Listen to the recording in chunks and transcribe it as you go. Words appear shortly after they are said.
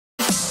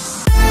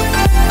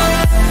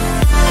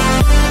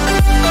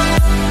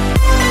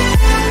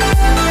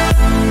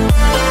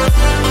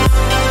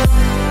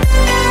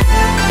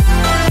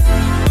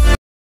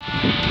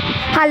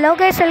Hello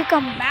guys,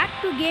 welcome back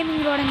to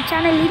Gaming Road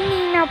channel.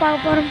 இன்னைக்கு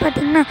பார்க்க போறோம்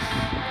பாத்தீங்கன்னா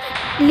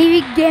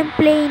livik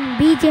gameplay in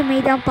bgmi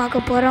தான்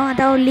பார்க்க போறோம்.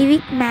 அதாவது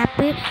livik map.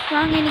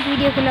 வாங்க இன்னைக்கு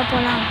வீடியோக்குள்ள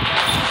போலாம்.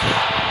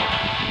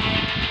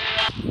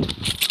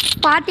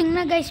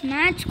 பாத்தீங்கன்னா guys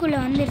மேட்ச் குள்ள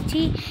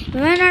வந்துருச்சு.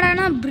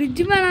 வேணாடானா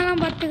bridge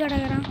மேலலாம் பத்து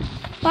கடக்குறான்.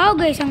 வாவ்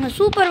guys, அங்க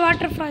சூப்பர்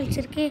வாட்டர்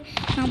ஃபால்ஸ் இருக்கு.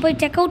 நான் போய்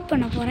செக் அவுட்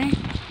பண்ண போறேன்.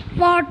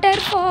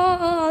 வாட்டர்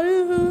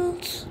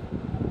ஃபால்ஸ்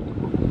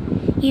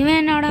இவன்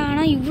என்னடா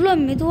ஆனால் இவ்வளோ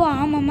மெதுவாக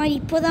ஆமாம் மாதிரி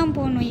இப்போ தான்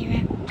போகணும்.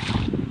 இவன்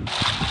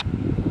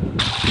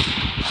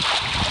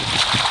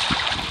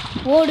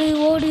ஓடு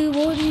ஓடு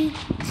ஓடு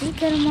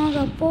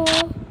சீக்கிரமாக போ.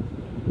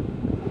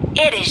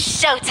 It is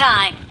show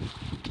time.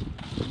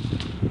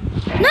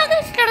 என்ன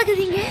கைஸ்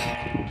நடக்குதுங்க?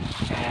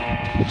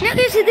 என்ன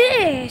கைஸ் இது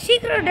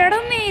சீக்கிரம்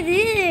இடமே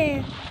இது?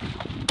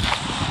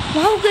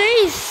 வாவ்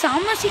கைஸ்,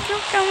 செம்ம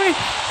சீக்கிரம்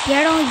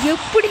இடம்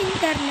எப்படின்னு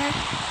தெரில.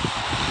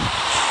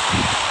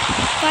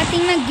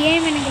 பார்த்தீங்கன்னா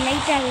கேம் எனக்கு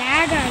லைட்டாக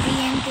லேக் ஆகுது,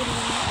 ஏன்னு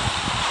தெரியல.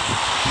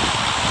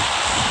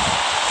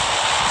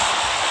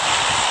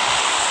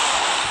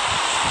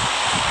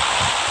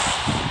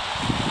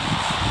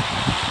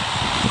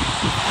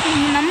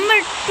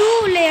 நம்பர் 2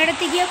 உள்ள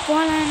இடத்துக்கே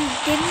போகலாம், எனக்கு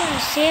தெரியல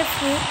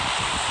சேஃபு.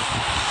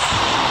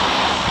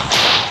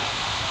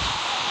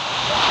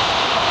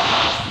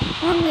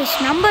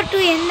 நம்பர் 2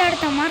 எந்த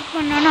இடத்த மார்க்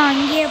பண்ணானோ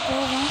அங்கேயே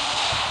போவோம்.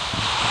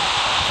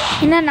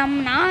 ஏன்னா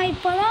நான்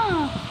இப்போ தான்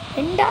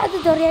 2வது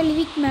துறையாக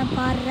லிவிக் மேப்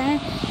ஆடுறேன்.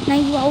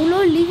 நான் அவ்வளோ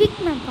லிவிக்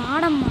மேப்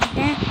ஆட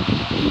மாட்டேன்,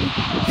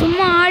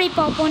 சும்மா ஆடி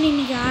பார்ப்போன்னு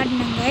இன்றைக்கி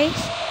ஆடினேன்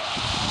கைஸ்.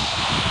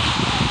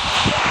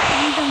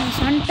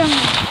 சண்டங்க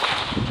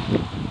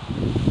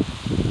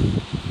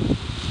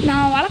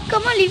நான்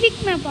வழக்கமாக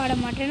லிவிக் மேப் ஆட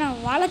மாட்டேன்.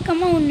 நான்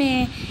வழக்கமாக ஒன்று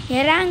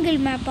எராங்கிள்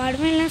மேப்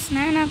ஆடுவேன், இல்லை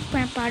ஸ்னானாப்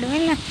மேப்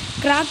ஆடுவேன், இல்லை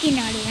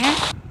கிராக்கின் ஆடுவேன்.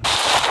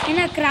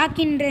 ஏன்னா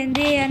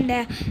கிராக்கின்றது அந்த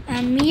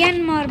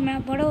மியான்மார்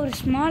மேப்போட ஒரு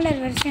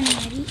ஸ்மாலர் வெர்ஷன்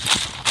மாதிரி.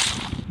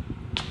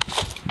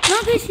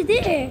 கைஸ் இது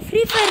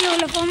ஃப்ரீ ஃபயரில்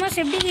உள்ள ஃபார்மஸ்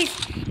எப்படி கைஸ்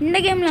இந்த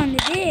கேமில்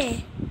வந்துது?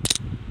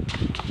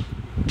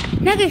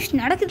 என்ன கைஸ்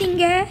நடக்குது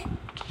இங்கே?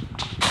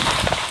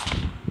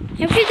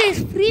 எப்படி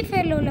கைஸ் ஃப்ரீ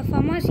ஃபயரில் உள்ள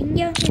ஃபார்மஸ்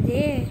இங்கே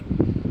வந்துது?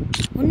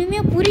 ஒன்றுமே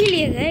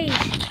புரியலையே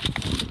கைஸ்.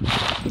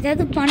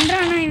 ஏதாவது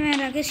பண்ணுறானா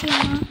இவன்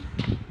ரகசியமா?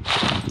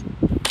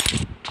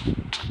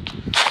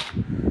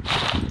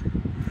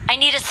 I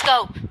need a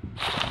scope.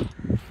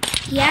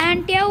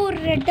 ஏன்ட்டியா ஒரு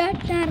ரெட்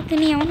டாட் தான் இருக்கு,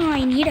 நீ அவனும்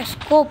ஐ நீட் அ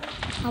ஸ்கோப்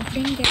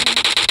அப்படின்னு கேட்குறேன்.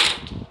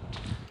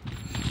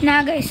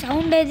 நான் கைஸ்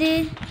சவுண்ட் அது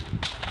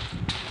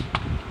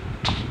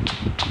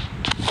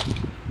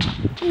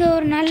இங்கே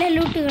ஒரு நல்ல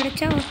லூட்டு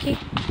கிடச்சா ஓகே.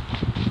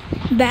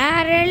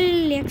 பேரல்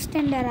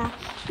எக்ஸ்டெண்டரா?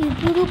 இது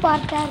புது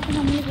பார்ட்டாக இருக்குது,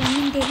 நம்மளுக்கு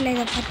ஒன்றும் தெரியல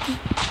இதை பற்றி.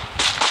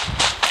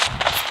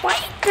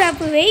 ஸ்பைக்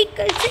ட்ராப்பு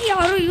வெஹிக்கிள்ஸு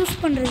யாரும்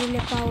யூஸ் பண்ணுறது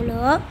இல்லைப்பா அவ்வளோ.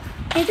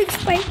 எதுக்கு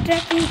ஸ்பைக்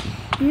ட்ராப்பு?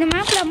 இந்த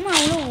மேப்பில் அம்மா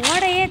அவ்வளோ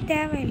ஓடையே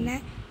தேவையில்லை.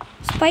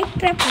 ஸ்பைக்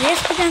ட்ராப்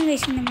வேஸ்ட்டு தான்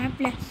கைஸ் இந்த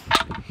மேப்பில்.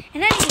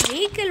 ஏன்னா நீங்கள்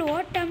வெஹிக்கிள்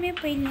ஓட்டாமே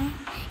போயிடலாம்.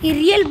 இது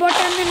ரியல்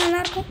போட்டாக இருந்தால்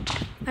நல்லாயிருக்கும்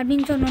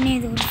அப்படின்னு சொன்னோன்னே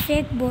இது ஒரு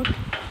ஃபேக் போட்,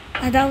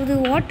 அதாவது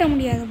ஓட்ட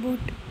முடியாத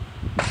போட்.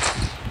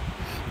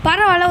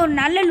 பரவாயில்ல, ஒரு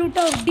நல்ல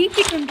லூட்டாக ஒரு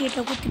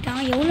DP-28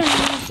 கொடுத்துட்டான், எவ்வளோ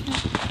நல்ல விஷயம்.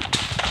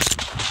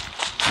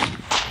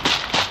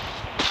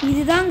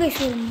 இதுதான்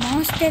கைஸ் ஒரு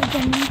மாஸ்டர்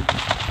கன்னு.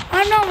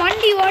 ஆனால்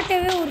வண்டி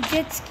ஓட்டவே ஒரு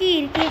ஜெட்ஸ்கி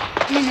இருக்குது.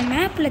 இந்த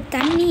மேப்பில்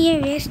தண்ணியே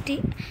வேஸ்ட்டு,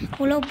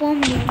 அவ்வளோ போக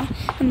முடியாது.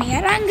 நம்ம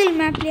எராங்கிள்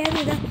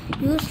மேப்லேயாவது இதான்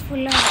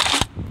யூஸ்ஃபுல்லாக இருக்கும்.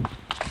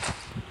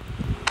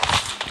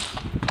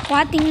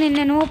 பார்த்தீங்கன்னா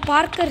என்னென்னோ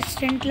பார்க்கர்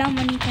ஸ்டெண்ட்லாம்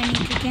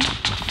பண்ணிட்டுருக்கேன்.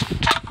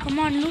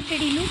 கமான்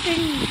லூட்டடி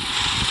லூட்டடி.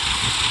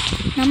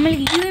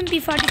 நம்மளுக்கு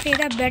UMP-45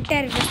 தான்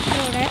பெட்டர்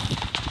வெஸ்டரோட.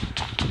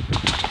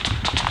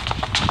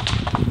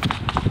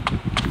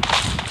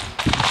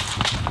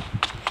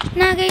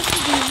 நான் கைஸ்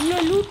இவ்வளோ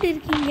லூட்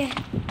இருக்கீங்க.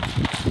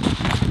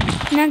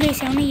 நான்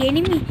கைஸ் அவனை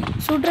எனிமி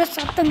சுடுற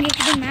சத்தம்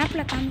கேட்குது,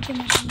 மேப்பில் காமிக்க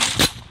மாட்டேங்க.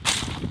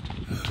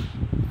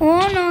 ஓ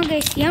நோ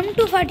கைஸ்,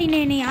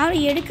 M249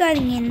 யாரும்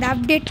எடுக்காதீங்க இந்த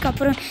அப்டேட்க்கு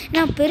அப்புறம்.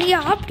 நான் பெரிய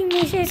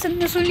ஆப்டிமைசேஷன்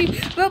சொல்லி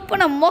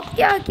வெப்பனை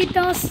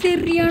மொக்கையாக்கிட்டான்.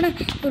 சரியான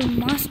ஒரு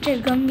மாஸ்டர்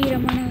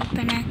கம்பீரமான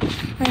வெப்பனை.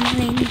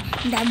 அதனால்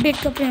இந்த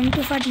அப்டேட்க்கு அப்புறம்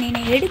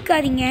M249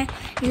 எடுக்காதீங்க.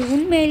 இது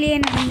உண்மையிலேயே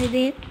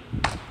நடந்தது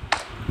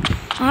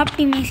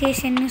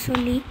ஆப்டிமைசேஷன்னு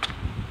சொல்லி.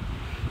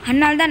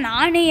 அதனால தான்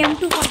நானே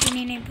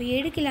M249 இப்போ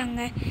எடுக்கலாங்க.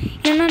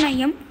 இல்லைன்னா நான்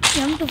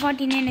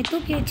M249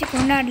 தூக்கி வச்சு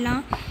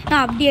கொண்டாடலாம்.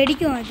 நான் அப்படி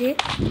அடிக்கும் அது.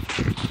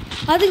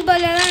 அதுக்கு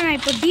பதிலாக தான் நான்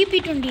இப்போ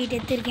DP-28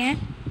 எடுத்திருக்கேன்.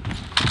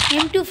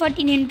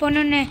 M249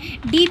 போனோன்னே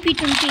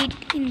DP-28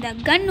 இந்த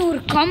கன் ஒரு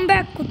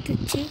கம்பேக்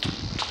கொடுத்துச்சு.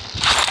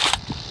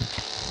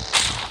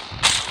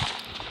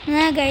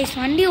 என்ன கைஸ்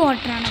வண்டி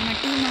ஓட்டுறான் நம்ம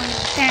டீம்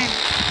ஆளுத்தேன்.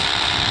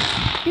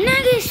 என்ன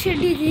கைஸ்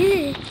ஷெட் இது?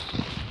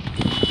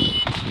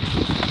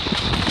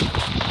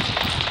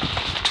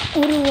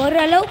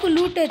 ஓரளவுக்கு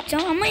லூட்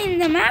வச்சோம். ஆமாம்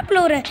இந்த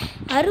மேப்பில் ஒரு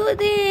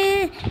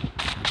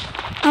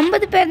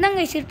 60-50 பேர் தான்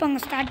கைஸ் இருப்பாங்க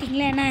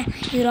ஸ்டார்டிங்கில். ஏன்னா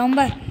இது ரொம்ப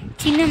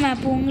சின்ன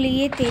மேப்பு,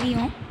 உங்களுக்கே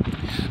தெரியும்.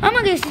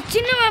 ஆமாம் கைஸ்,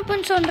 சின்ன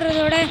மேப்புன்னு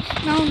சொல்கிறதோட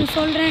நான் ஒன்று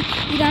சொல்கிறேன்,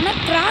 இது ஆனால்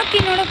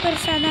கிராக்கினோட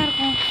பெருசாக தான்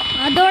இருக்கும்,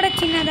 அதோட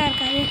சின்னதாக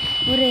இருக்காது.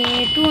 ஒரு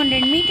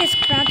 200 மீட்டர்ஸ்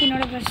கிராக்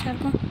என்னோட பெருசாக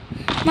இருக்கும்.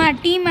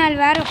 டீம் மேல்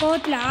வேறு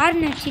கோவத்தில்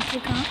ஆர்னு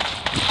வச்சிட்ருக்கான்.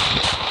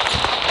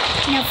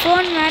 என்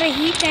ஃபோன் வேறு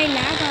ஹீட் ஆகி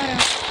லாக்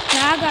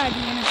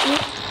ஆகுது எனக்கு.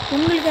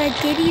 உங்களுக்கு அது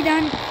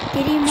தெரியுமான்னு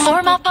தெரியலை.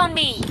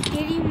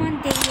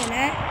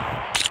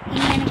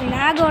 இங்கே எனக்கு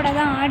லேகோட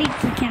தான்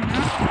ஆடிட்டுருக்கேன்னா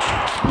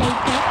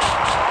லைட்டாக.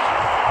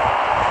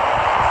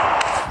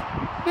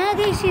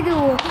 நாகேஷ் இது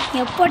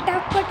எப்போ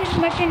டாப்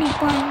பட்டன்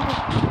நிற்பான்.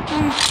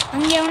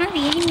 அங்கே எவனா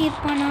எனிமி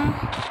இருப்பானா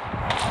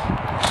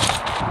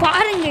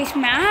பாருங்க.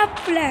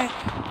 மேப்பில்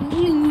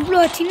இவ்வளோ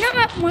சின்ன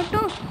மேப்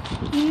மட்டும்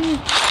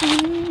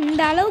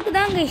இந்த அளவுக்கு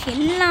தான்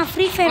எல்லாம்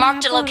ஃப்ரீ ஃபயர்.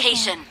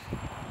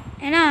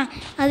 ஏன்னா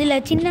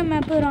அதில் சின்ன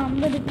மேப்பு ஒரு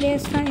 50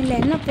 பிளேஸ் தான், இல்லை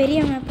எல்லாம் பெரிய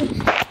மேப்பு.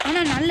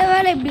 ஆனால் நல்ல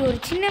வேலை இப்படி ஒரு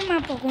சின்ன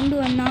மேப்பை கொண்டு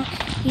வந்தான்.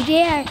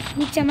 இதே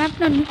மிச்ச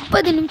மேப்னால்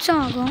 30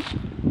 நிமிஷம் ஆகும்.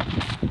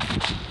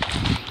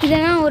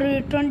 இதெல்லாம் ஒரு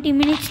 20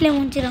 மினிட்ஸ்லேயே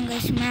முடிச்சிடும்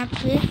கைஸ்.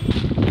 மேப்பு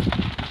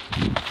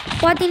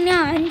பார்த்திங்கன்னா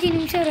 5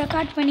 நிமிஷம்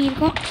ரெக்கார்ட்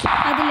பண்ணியிருக்கோம்.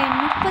 அதில்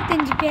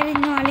 35 பேர்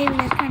இன்னும்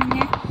அலைவில்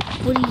இருக்கானுங்க.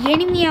 ஒரு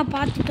எனிமியாக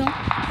பார்த்துட்டோம்,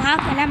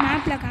 பார்க்கல,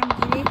 மேப்பில்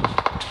காமிக்குது.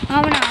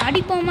 அவனை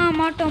அடிப்போமா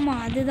மாட்டோமா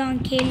அதுதான்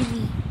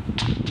கேள்வி.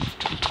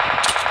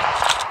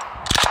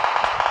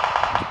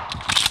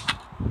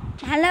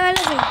 நல்ல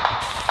வேலை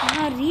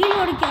நான்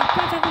ரீலோடுக்கு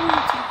அப்பாச்சக்கமாக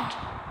வச்சுருக்கேன்.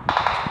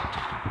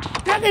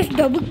 நாகேஷ்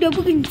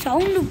டபுக்குன்னு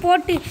சவுண்டு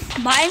போட்டு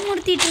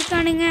பயமுறுத்திட்டு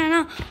இருக்கானுங்க.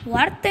 ஆனால்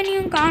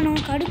ஒருத்தனையும்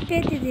காணும்,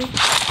 கடுப்பேத்துது.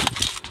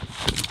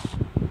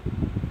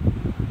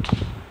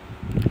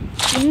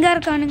 எங்கே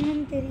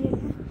இருக்கானுங்கன்னு தெரியல.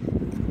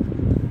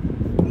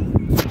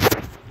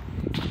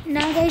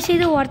 நாகேஷ்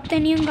இது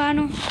ஒருத்தனையும்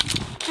காணும்.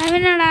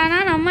 அவனடானா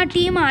நம்ம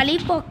டீம்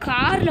அழிப்போ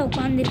காரில்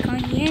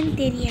உட்காந்துருக்கான், ஏன்னு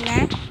தெரியலை.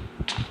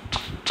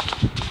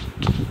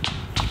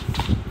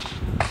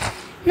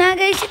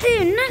 நாகேஷ்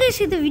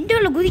இது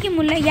விண்டோவில் குதிக்க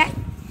முடியல.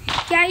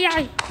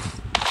 யாய்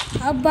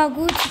அப்பா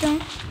குதிச்சிட்டோம்.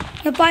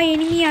 எப்பா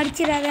எனிமியை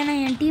அடிச்சிடாத,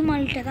 நான் என் டீம்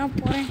ஆள்கிட்ட தான்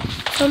போகிறேன்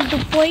சொல்லிட்டு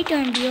போயிட்டு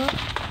வேண்டியோ.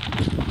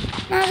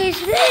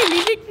 நாகேஷ் இது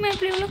லிவிக்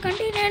மேப்பில் இவ்வளோ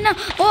கண்டினியூனா.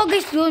 ஓ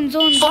கைஸ் ஜோன்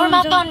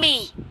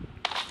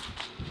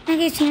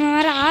நாகேஷ் இவன்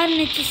வேறு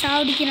ஆரம்பிச்சு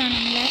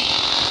சாவடிக்கிறானுங்களே.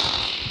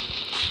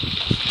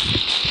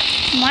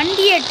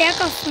 வண்டியை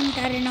டேக் ஆஃப்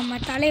பண்ணிட்டாரு நம்ம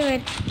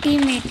தலைவர்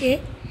டீம்மேட்டு.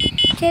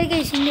 சரி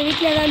கைஸ், இந்த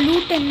வீட்டில் ஏதாவது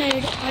லூட் இருந்தால்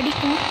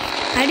அடிக்கும்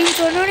அப்படின்னு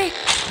சொன்னோடனே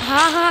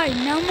ஆஹா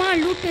என்னம்மா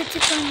லூட்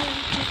வச்சுருக்காங்க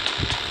வீட்டில்.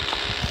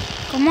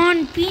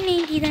 கமான்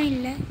P90 தான்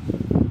இல்லை.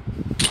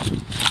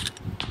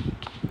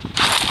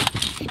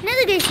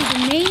 என்னது கைஸ் இது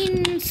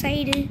மெயின்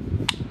சைடு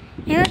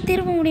ஏதாவது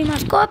திரும்ப முடியுமா?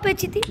 ஸ்கோப்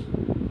வச்சுது.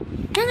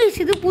 என்ன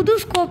கைஸ் இது புது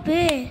ஸ்கோப்பு,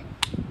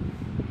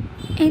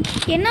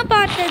 என்ன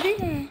பார்த்தது?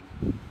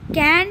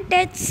 Can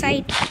touch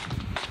side.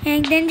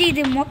 எனக்கு தெரிஞ்சு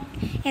இது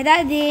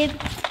ஏதாவது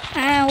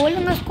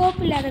ஒழுங்காக ஸ்கோப்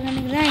இல்லாத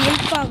கணக்கு தான்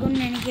ஹெல்ப்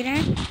ஆகும்னு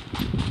நினைக்கிறேன்.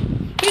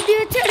 இது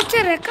வச்சு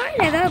அடித்த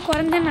ரெக்கார்டில் ஏதாவது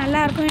குறைஞ்சா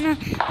நல்லாயிருக்கும். ஏன்னா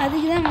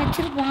அதுக்கு தான்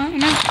வச்சுருப்பான்.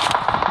 ஏன்னா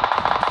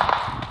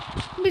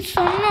இப்படி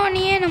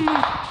சொன்னோன்னே நம்ம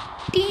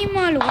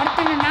டீமால்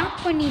ஒருத்தனை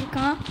நாக்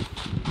பண்ணியிருக்கான்.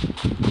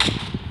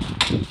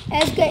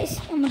 எஸ் கைஸ்,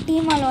 நம்ம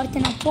டீமால்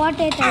ஒருத்தனை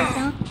போட்டே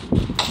தவிர்த்தான்.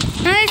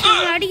 கைஸ்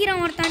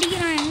அடிக்கிறான், ஒருத்தன்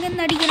அடிக்கிறான்.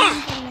 எங்கேருந்து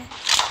அடிக்கிறான்னு தெரியல.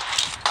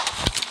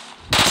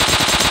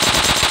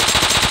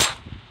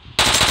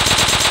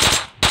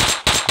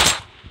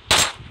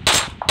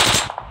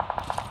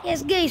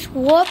 எஸ் கைஸ்,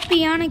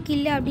 ஓபியான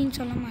கில்லு அப்படின்னு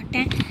சொல்ல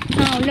மாட்டேன்.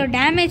 நான் அவ்வளோ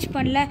டேமேஜ்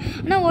பண்ணல,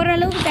 ஆனால்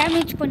ஓரளவுக்கு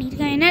டேமேஜ்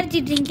பண்ணியிருக்கேன். எனர்ஜி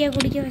ட்ரிங்கே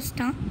குடிக்க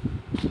வச்சிட்டான்.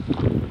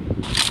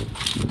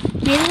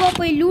 மெதுவாக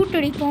போய் லூட்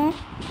அடிப்போம்,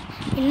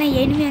 இல்லைன்னா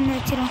எனிமி வந்து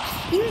வச்சிடும்.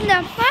 இந்த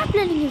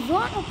மேப்பில் நீங்கள்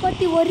ஜோனை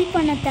பற்றி ஒரி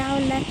பண்ண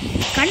தேவையில்ல.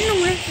 கண்ணு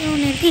முன்னாடி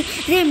ஒன்று இருக்குது.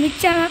 இதே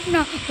மிச்ச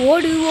மேப்னா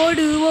ஓடுன்னு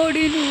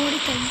ஓடிக்கணும்.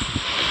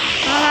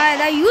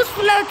 ஏதாவது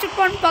யூஸ்ஃபுல்லாக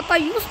வச்சுருப்பான்னு பார்த்தா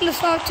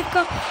யூஸ்லெஸ்ஸாக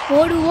வச்சுருக்கான்.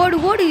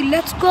 ஓடு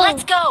லெட்ஸ் கோ.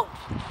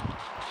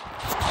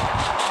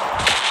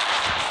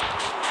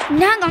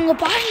 நாங்கள் அங்கே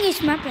பாருங்க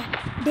மேப்பில்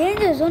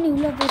டேஞ்சர் ஜோன்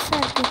இவ்வளோ பெருசாக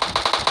இருக்குது.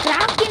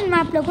 கிராக்கின்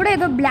மேப்பில் கூட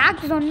ஏதோ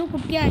பிளாக் ஜோன்னு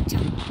குட்டியாக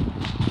வச்சான்.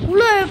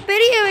 இவ்வளோ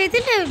பெரிய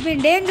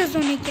இதில் டேஞ்சர்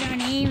ஜோன்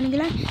வைக்கிறானே.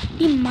 இவனுக்கெல்லாம்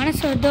நீ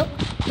மனசு வருதோ.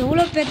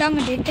 எவ்வளோ பேர் தான்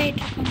அங்கே டெட்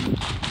ஆகிட்ருக்காங்க.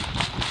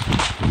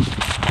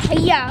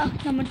 ஐயா,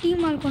 நம்ம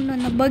டீமால் கொண்டு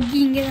வந்த பக்கி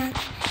இங்கே தான்.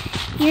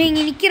 இவன்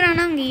இங்கே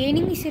நிற்கிறான்னா அங்கே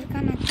எனிமிஸ்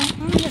இருக்கான்னு அர்த்தம்.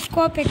 அங்கே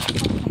ஸ்கோப் வச்சு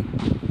பார்ப்போம்.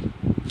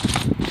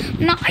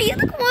 நான்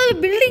எதுக்கு முதல்ல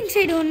பில்டிங்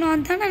சைடு ஒன்று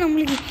அதுதானே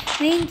நம்மளுக்கு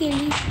மெயின்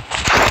கேள்வி.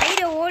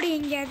 சைடை ஓடி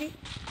எங்கேயாவது.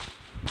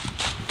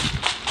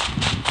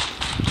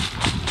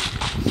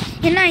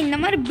 ஏன்னா இந்த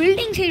மாதிரி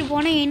பில்டிங் சைடு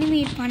போனால் எனிமி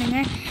இருப்பானுங்க.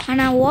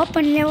 ஆனால்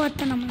ஓப்பன்லேயே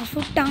ஒருத்தன் நம்மளை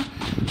சுட்டான்.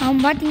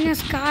 அவன் பார்த்தீங்கன்னா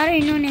ஸ்காரை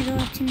இன்னொன்று ஏதோ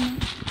வச்சுருந்தான்.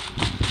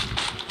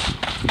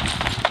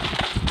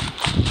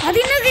 அது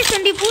என்ன கைஸ்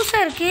வண்டி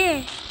புதுசாக இருக்குது?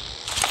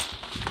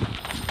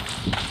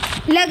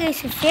 இல்லை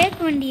கைஸ், ஃபேக்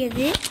வண்டி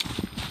அது,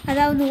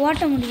 அதாவது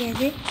ஓட்ட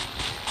முடியாது.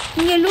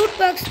 இங்கே லூட்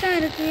பாக்ஸ் தான்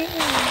இருக்குது.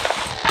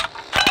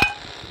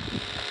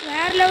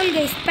 வேறு லெவல்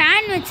கைஸ்.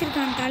 பேன்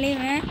வச்சுருக்கான்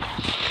தலைவன்.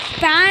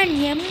 பேன்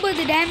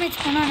 80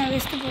 டேமேஜ் பண்ணால் நான்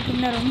வெஸ்ட்டு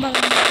போட்டிருந்தேன். ரொம்ப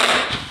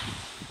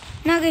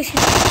என்ன கைஸ்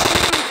வச்சுருக்கோம்.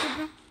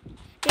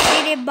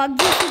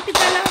 பக்கி சுட்டு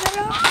தரலாம்.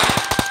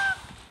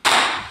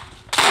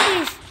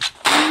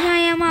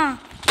 நியாயமா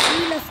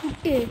கீழே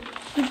சுட்டு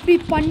இப்படி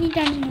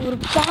பண்ணிட்டானுங்க ஒரு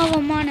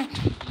பாவமான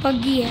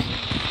பக்கியை.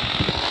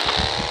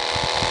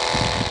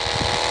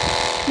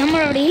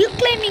 நம்மளோட ஹில்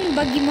கிளைம்பிங்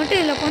பக்கி மட்டும்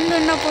இதில் கொண்டு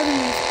வந்தால் போதும்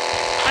கைஸ்.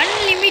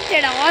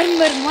 அன்லிமிட்டட்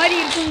ஆர்மர் மாதிரி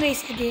இருக்கும்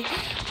கைஸ். அது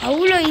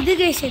அவ்வளோ இது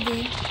கைஸ். அது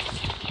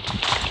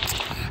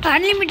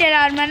அன்லிமிட்டட்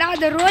ஆர்மர்னா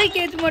அதை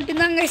ரோய்க்கு ஏற்று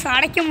மட்டும்தான் கைஸ்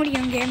அடைக்க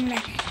முடியும்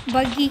கேமில்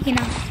பக்கிக்கு.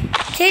 நான்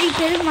சரி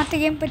இப்போ எதுக்கு மற்ற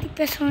கேம் பற்றி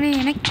பேசணுன்னு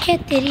எனக்கே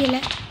தெரியல.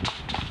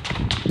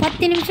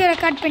 10 நிமிஷம்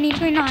ரெக்கார்ட்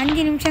பண்ணியிருக்கோம். இன்னும்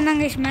 5 நிமிஷம் தான்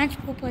கைஸ் மேட்ச்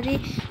போகுது.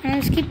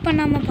 அதனால் ஸ்கிப்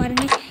பண்ணாமல்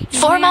பாருங்கள்.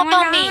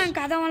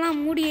 கதவெல்லாம்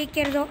மூடி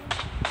வைக்கிறதோ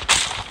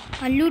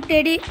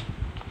லூட்டடு.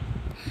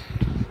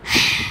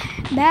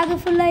 பேகு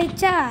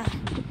ஃபுல்லாகிடுச்சா?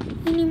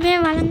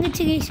 இனிமேல்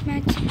வளர்ந்துச்சு கைஸ்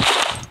மேட்ச்.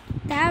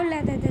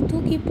 தேவையில்லாத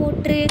தூக்கி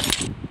போட்டு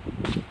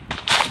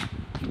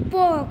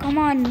இப்போது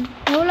கமான்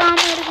எவ்வளோ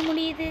ஆமாம் எடுக்க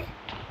முடியுது?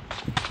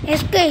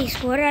 எஸ் கைஸ்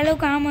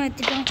ஓரளவுக்கு ஆமாம்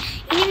எடுத்துட்டோம்.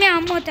 இனிமேல்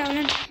ஆமாம்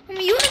தேவையில்ல.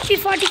 நம்ம யூனிட்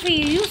 45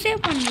 யூஸே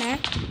பண்ணல.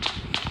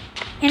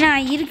 ஏன்னா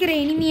இருக்கிற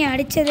எனிமியை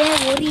அடித்ததே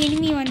ஒரு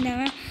எனிமி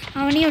வந்தவன்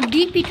அவனையும்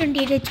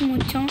DP28 வச்சு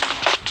முடித்தோம்.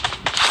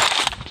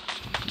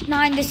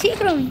 நான் இந்த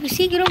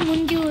சீக்கிரம்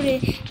முடிஞ்சு ஒரு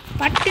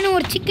பட்டுன்னு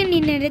ஒரு சிக்கன்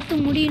டின்னர் எடுத்து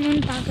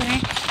முடியணும்னு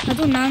பார்க்குறேன்.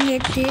 அதுவும் நாங்கள்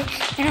எடுத்து.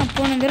 ஏன்னா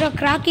போன தடவை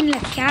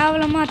கிராக்கினில்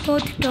கேவலமாக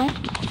தோற்றுட்டோம்.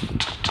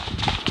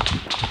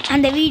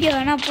 அந்த வீடியோ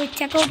வேணால் போய்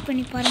செக் அவுட்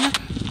பண்ணி பாருங்கள்.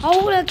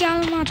 அவ்வளோ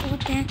கேவலமாக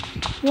தோற்றேன்.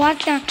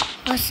 ஒருத்தன்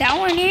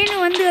 7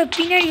 வந்து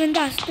பின்னாடி வந்து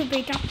அசுத்து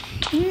போயிட்டான்.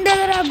 இந்த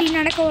தடவை அப்படி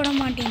நடக்க விட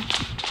மாட்டேன்.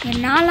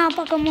 நாலா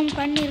பக்கமும்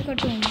கண்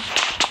இருக்கட்டும்.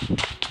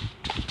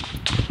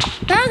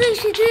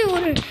 இது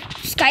ஒரு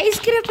ஸ்கை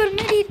ஸ்கிரேப்பர்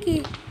மாதிரி இருக்கு.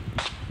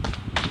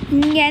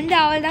 இங்கேருந்து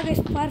அவள் தான்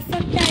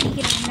பர்ஃபெக்டாக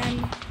அடிக்கிறேன். நான்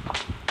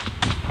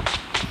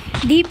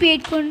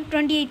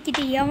DP28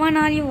 கிட்ட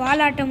எவனாலையும்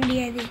வாலாட்ட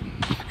முடியாது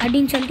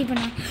அப்படின்னு சொல்லிட்டு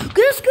பண்ணான்.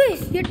 கைஸ்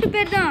 8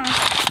 பேர் தான்.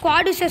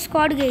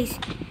 Squad guys.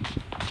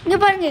 இங்கே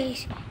பாருங்க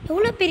கைஸ்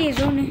எவ்வளோ பெரிய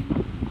ஜோனு.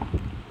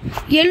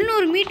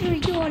 700 மீட்டர்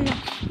வரைக்கும்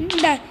ஓடலாம்.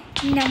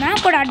 இந்த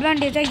மேப்போட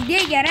அட்வான்டேஜாக இதே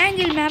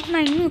எராங்கில்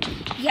மேப்னால் இன்னும்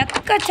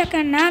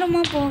எக்கச்சக்க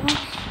நேரமாக போகும்.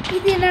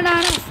 இது என்னடா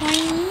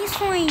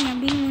ஃபைன்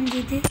அப்படின்னு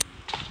முடிஞ்சுது.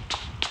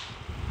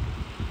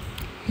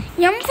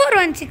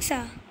 M416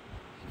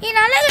 இது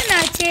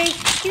நல்லதுன்னாச்சே.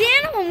 இது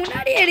ஏன் நம்ம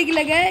முன்னாடியே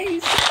எடுக்கல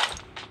கைஸ்?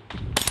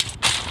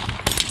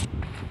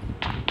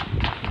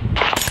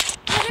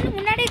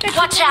 முன்னாடியே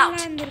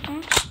இருந்திருக்கோம்.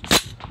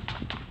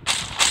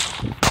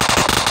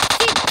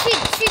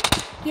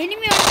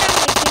 எனிமே வந்தாங்க.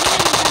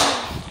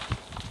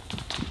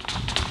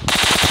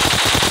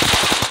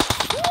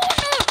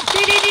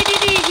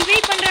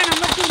 ரிவைவ் பண்ணுறா.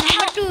 நம்பர்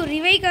 2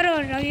 ரிவைவ்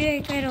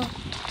கரோ.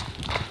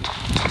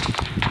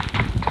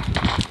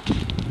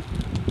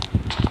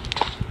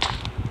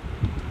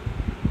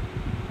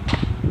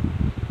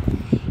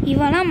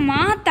 இவெல்லாம்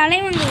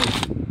தலைவங்க.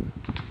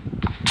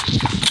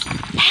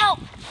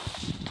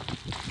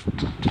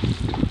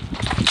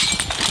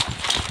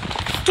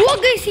 ஓ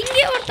கைஸ்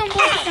இங்கே ஒருத்தன்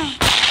போட்டுட்டான்.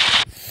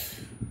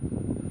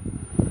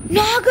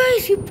 நான்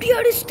கைஸ் இப்படி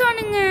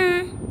அடிச்சிட்டானுங்க.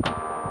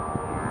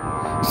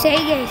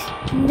 சரி கைஸ்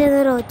இந்த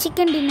தடவை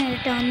சிக்கன் டின்னர்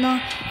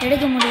வந்தோம்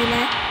எடுக்க முடியல.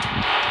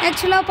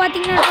 ஆக்சுவலாக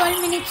பார்த்தீங்கன்னா 12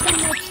 மினிட்ஸ்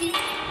தான் வச்சு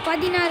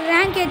 16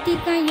 ரேங்க்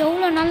ஏற்றிருக்கேன்.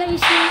 எவ்வளோ நல்ல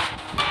விஷயம்.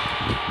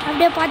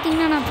 அப்படியே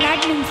பார்த்தீங்கன்னா நான்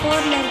பிளாட்டினம்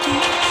 4ல்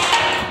இருக்கேன்.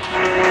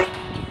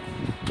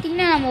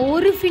 பார்த்தீங்கன்னா நம்ம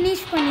ஒரு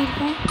ஃபினிஷ்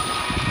பண்ணியிருக்கோம்.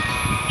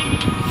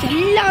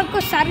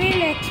 எல்லாருக்கும்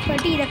சர்வேல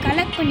எக்ஸ்பர்ட் இதை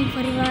கலெக்ட் பண்ணி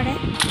பரிவாட.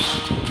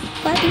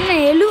 பார்த்தீங்கன்னா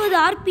 70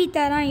 RP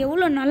தரான்.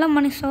 எவ்வளோ நல்ல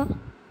மனுஷன்.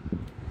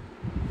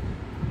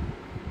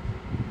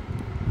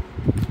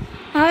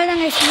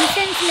 அவ்வளோதாங்க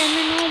மிஷன்ஸில்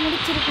என்னென்னோ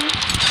முடிச்சிருக்கோம்.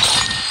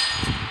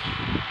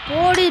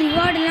 போடு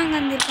ரிவார்டெல்லாம்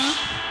வந்திருக்கான்.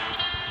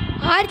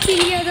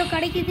 ஆர்பிலேயே ஏதோ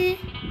கிடைக்குது.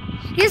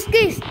 எஸ்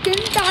கைஸ்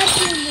 10th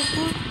ஆர்பி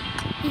வந்திருக்கோம்.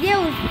 இதே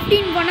ஒரு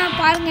 15 போனால்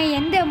பாருங்கள்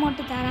எந்த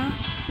அமௌண்ட்டு தரான்.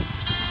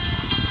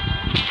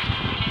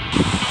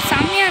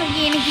 செம்மையாக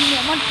இருக்குது. எனக்கு இந்த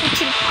அமௌண்ட்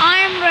பிடிச்சிருக்கு.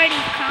 ஆம்ராய்டி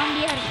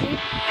காமெடியாக இருக்குது.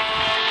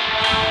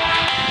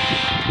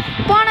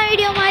 போன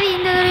வீடியோ மாதிரி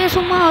இந்த தடவை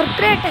சும்மா ஒரு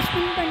கிரேட்டை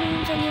ஸ்பின்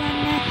பண்ணுன்னு சொல்லி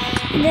வந்தேன்.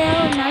 இந்த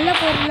ஒரு நல்ல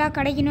பொருளாக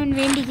கிடைக்கணும்னு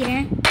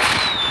வேண்டிக்கிறேன்.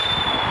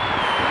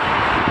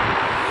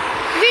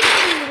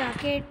 வீட்டுங்களா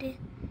கேட்டு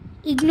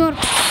இக்னோர்.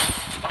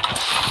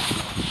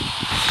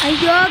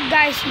 ஐயோ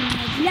காய்ஸ்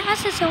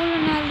கிளாஸஸ் எவ்வளோ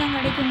நாள் தான்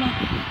கிடைக்குமோ.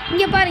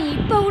 இங்கே பாருங்கள்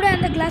இப்போ கூட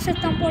அந்த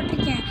கிளாஸஸ் தான்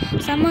போட்டிருக்கேன்.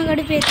 செம்ம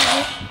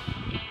கடுப்பேற்றுது.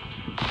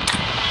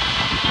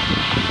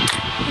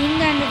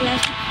 எங்கே அந்த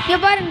கிளாஸ்? இங்கே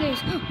பாருங்க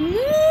கைஸ்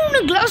 3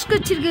 கிளாஸ்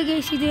வச்சுருக்கு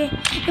கைஸ். இது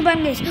இங்கே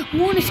பாருங்க கைஸ்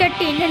 3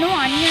 செட்டு என்னென்னோ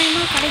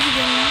அநியாயமாக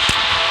கிடைக்குது.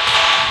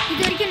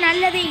 இது வரைக்கும்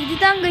நல்லதே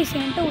இதுதான் கைஸ்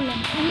என்கிட்ட உள்ள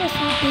நல்ல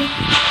சூட்டு.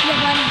 இங்கே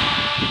பாருங்க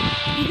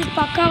இது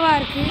பக்காவாக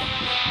இருக்குது.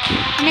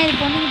 ஆனால் இது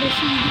பொண்ணுங்க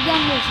ட்ரெஸ்ஸு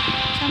இதுதான் கைஸ்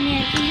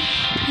செம்மையாக இருக்குது.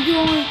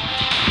 இதுவும்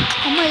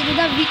அம்மா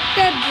இதுதான்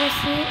விக்டர்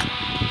ட்ரெஸ்ஸு.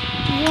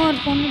 இதுவும் ஒரு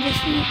பொண்ணு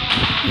ட்ரெஸ்ஸு.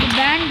 இது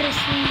பேண்ட்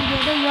ட்ரெஸ்ஸு. இது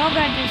ஏதோ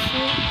யோகா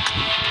ட்ரெஸ்ஸு.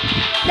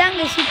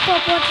 இதாங்க இப்போ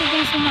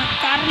போட்டிருக்கேன். சும்மா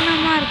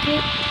தரமாக இருக்குது.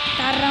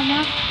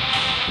 தரமாக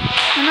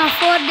ஆனால்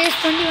 4 days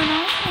 21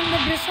 hours அந்த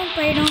ட்ரெஸ்ஸும்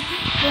போயிடும்.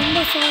 ரொம்ப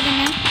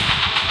சோதனை.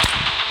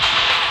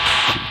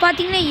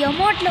 பார்த்தீங்கன்னா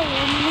எமௌண்ட்டில்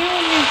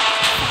ஒன்று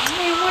செம்ம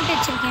எமௌண்ட்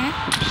வச்சுருக்கேன்.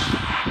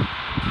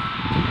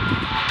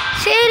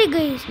 சரி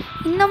கைஸ்,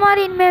 இந்த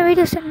மாதிரி இனிமேல்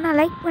வீடியோஸ் என்ன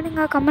லைக்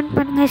பண்ணுங்கள், கமெண்ட்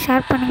பண்ணுங்கள்,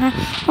 ஷேர் பண்ணுங்கள்,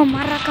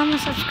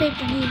 மறக்காமல் சப்ஸ்கிரைப்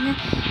பண்ணிடுங்க.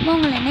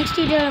 உங்களை நெக்ஸ்ட்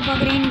வீடியோவில்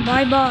பார்க்குறேன்.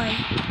 பாய் பாய்.